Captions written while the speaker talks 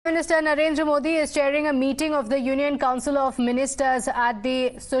Minister Narendra Modi is chairing a meeting of the Union Council of Ministers at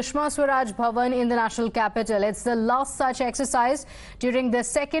the Sushma Swaraj Bhavan in the national capital. It's the last such exercise during the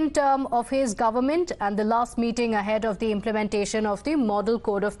second term of his government and the last meeting ahead of the implementation of the Model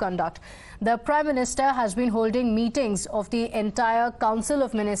Code of Conduct. The Prime Minister has been holding meetings of the entire Council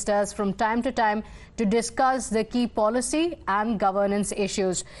of Ministers from time to time to discuss the key policy and governance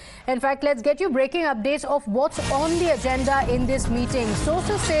issues. In fact, let's get you breaking updates of what's on the agenda in this meeting.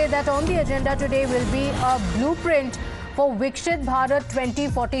 Sources say that on the agenda today will be a blueprint for Viksit Bharat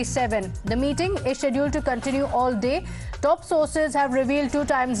 2047. The meeting is scheduled to continue all day. Top sources have revealed 2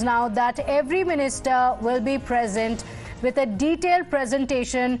 times now that every minister will be present with a detailed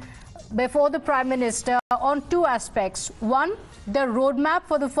presentation before the Prime Minister on 2 aspects. One, the roadmap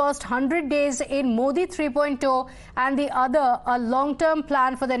for the first 100 days in Modi 3.0, and the other, a long-term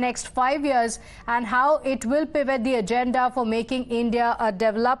plan for the next 5 years and how it will pivot the agenda for making India a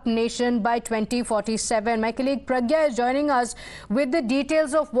developed nation by 2047. My colleague Pragya is joining us with the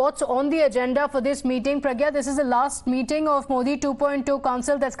details of what's on the agenda for this meeting. Pragya, this is the last meeting of Modi 2.0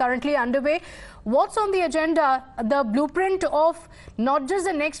 Council that's currently underway. What's on the agenda? The blueprint of not just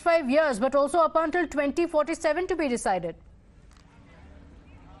the next 5 years, but also up until 2047 to be decided.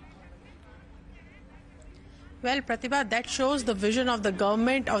 Well, Pratibha, that shows the vision of the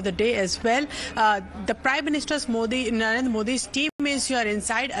government of the day as well. The Prime Minister's Narendra Modi's team is here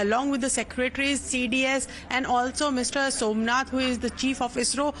inside, along with the secretaries, CDS, and also Mr. Somnath, who is the chief of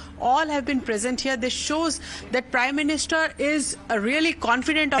ISRO. All have been present here. This shows that Prime Minister is really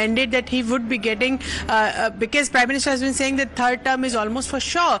confident of the mandate that he would be getting, because Prime Minister has been saying that third term is almost for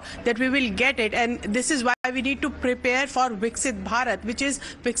sure that we will get it, and this is why we need to prepare for Viksit Bharat, which is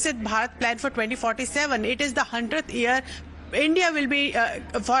Viksit Bharat plan for 2047. It is the 100th year India will be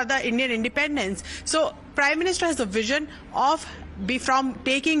for the Indian independence. So Prime Minister has a vision of from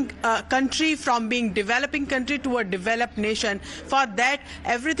taking a country from being developing country to a developed nation. For that,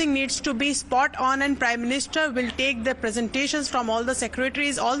 everything needs to be spot on, and Prime Minister will take the presentations from all the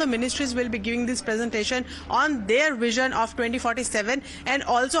secretaries. All the ministries will be giving this presentation on their vision of 2047 and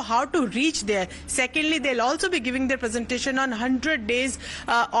also how to reach there. Secondly, they'll also be giving their presentation on 100 days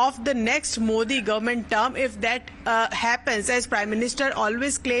of the next Modi government term. If that happens, as Prime Minister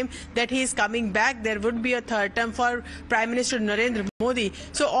always claimed that he is coming back, there would be a third term for Prime Minister Narendra Modi.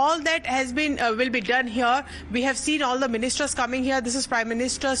 So all that has been will be done here. We have seen all the ministers coming here. This is Prime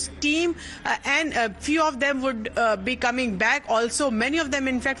Minister's team, and a few of them would be coming back. Also, many of them,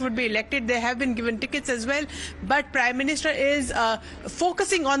 in fact, would be elected. They have been given tickets as well. But Prime Minister is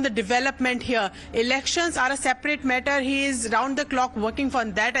focusing on the development here. Elections are a separate matter. He is round the clock working for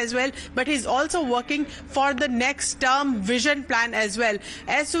that as well. But he's also working for the next term vision plan as well.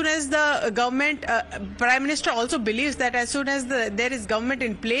 As soon as the government, Prime Minister also believes that as soon as there is government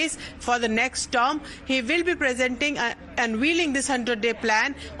in place for the next term, he will be presenting and unveiling this 100-day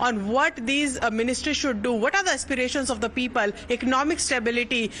plan on what these ministries should do. What are the aspirations of the people? Economic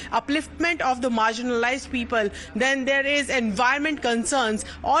stability, upliftment of the marginalized people. Then there is environment concerns.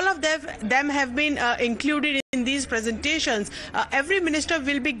 All of them have been included in these presentations. Every minister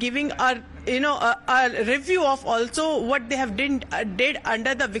will be giving a review of also what they have did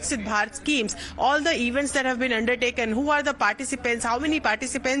under the Viksit Bharat schemes, all the events that have been undertaken, who are the participants, how many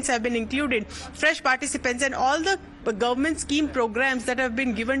participants have been included, fresh participants, and all the government scheme programs that have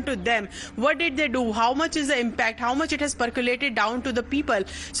been given to them. What did they do? How much is the impact? How much it has percolated down to the people?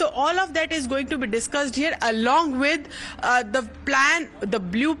 So all of that is going to be discussed here, along with the plan, the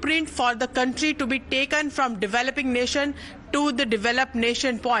blueprint for the country to be taken from developing nation to the developed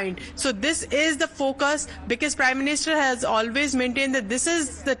nation point. So this is the focus, because Prime Minister has always maintained that this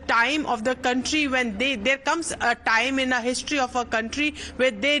is the time of the country when there comes a time in a history of a country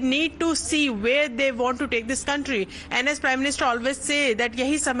where they need to see where they want to take this country. And as Prime Minister always say that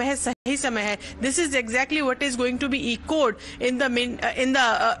yahi samay hai, sahi samay hai. This is exactly what is going to be echoed in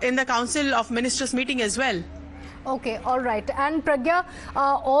the Council of Ministers meeting as well. Okay, all right. And Pragya,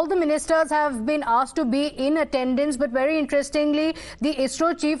 all the ministers have been asked to be in attendance, but very interestingly, the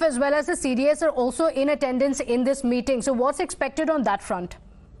ISRO chief as well as the CDS are also in attendance in this meeting. So what's expected on that front?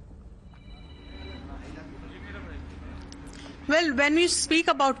 Well, when we speak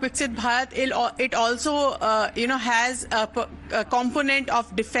about Viksit Bharat, it also has a component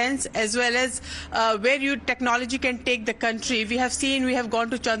of defense as well as where technology can take the country. We have seen, we have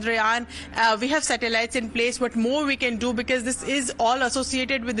gone to Chandrayaan, we have satellites in place, but more we can do, because this is all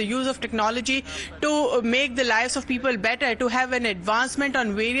associated with the use of technology to make the lives of people better, to have an advancement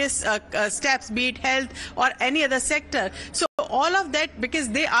on various steps, be it health or any other sector. So all of that, because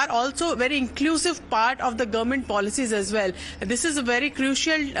they are also very inclusive part of the government policies as well. This is a very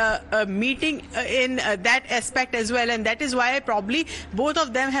crucial meeting in that aspect as well, and that is why probably both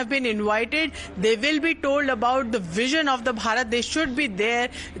of them have been invited. They will be told about the vision of the Bharat. They should be there.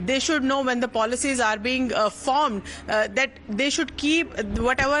 They should know when the policies are being formed, that they should keep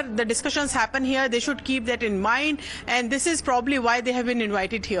whatever the discussions happen here, they should keep that in mind, and this is probably why they have been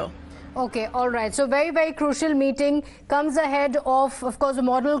invited here. Okay, all right. So very, very crucial meeting comes ahead of course, the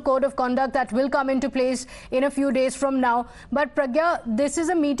model code of conduct that will come into place in a few days from now. But Pragya, this is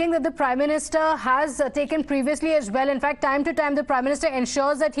a meeting that the Prime Minister has taken previously as well. In fact, time to time, the Prime Minister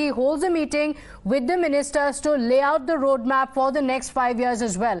ensures that he holds a meeting with the ministers to lay out the roadmap for the next 5 years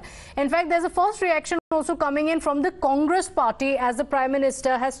as well. In fact, there's a first reaction also coming in from the Congress party as the Prime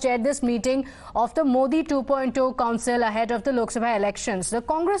Minister has chaired this meeting of the Modi 2.0 Council ahead of the Lok Sabha elections. The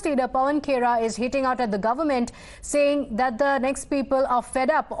Congress leader Pawan Khera is hitting out at the government, saying that the next people are fed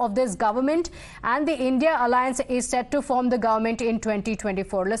up of this government and the India alliance is set to form the government in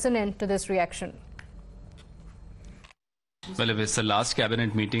 2024. Listen in to this reaction. Well, if it's the last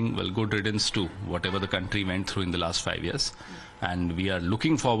cabinet meeting, well, good riddance to whatever the country went through in the last 5 years. And we are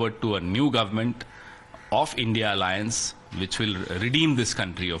looking forward to a new government of India alliance, which will redeem this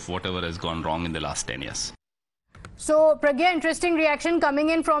country of whatever has gone wrong in the last 10 years. So, Pragya, interesting reaction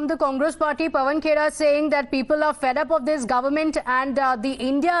coming in from the Congress party. Pawan Khera saying that people are fed up of this government and the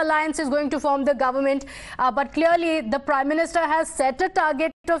India alliance is going to form the government. But clearly, the Prime Minister has set a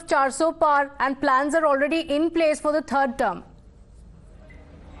target of 400 par and plans are already in place for the third term.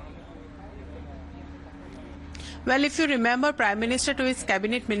 Well, if you remember, Prime Minister to his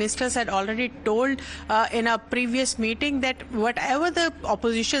cabinet ministers had already told in a previous meeting that whatever the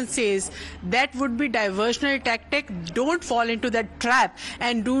opposition says, that would be diversionary tactic. Don't fall into that trap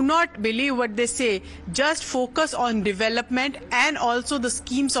and do not believe what they say. Just focus on development and also the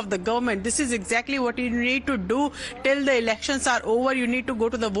schemes of the government. This is exactly what you need to do till the elections are over. You need to go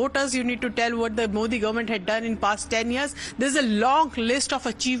to the voters. You need to tell what the Modi government had done in past 10 years. There's a long list of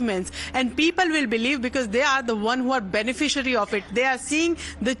achievements and people will believe because they are the who are beneficiary of it. They are seeing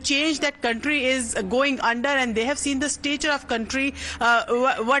the change that country is going under, and they have seen the stature of country,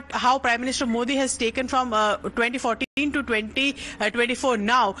 how Prime Minister Modi has taken from 2014 to 2024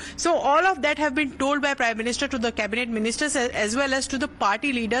 now. So all of that have been told by Prime Minister to the cabinet ministers as well as to the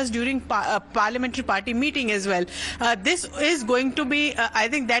party leaders during parliamentary party meeting as well. This is going to be, I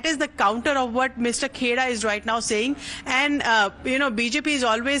think that is the counter of what Mr. Khera is right now saying. And BJP is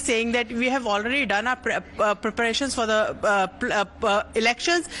always saying that we have already done our preparations for the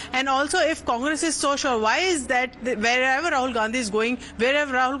elections, and also if Congress is so sure, why is that wherever Rahul Gandhi is going,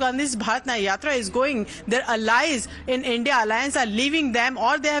 wherever Rahul Gandhi's Bharat Yatra is going, their allies in India alliance are leaving them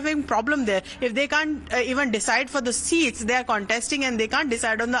or they are having problem there. If they can't even decide for the seats they are contesting and they can't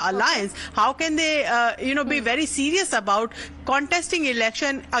decide on the alliance, how can they be very serious about contesting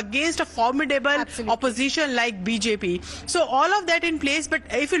election against a formidable opposition like BJP? So all of that in place, but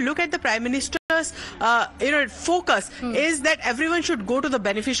if you look at the Prime Minister's focus is that everyone should go to the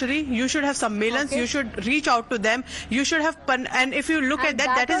beneficiary. You should have some mailings. You should reach out to them. You should have, and if you look at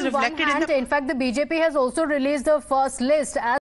that, that is reflected in the. In fact, the BJP has also released the first list as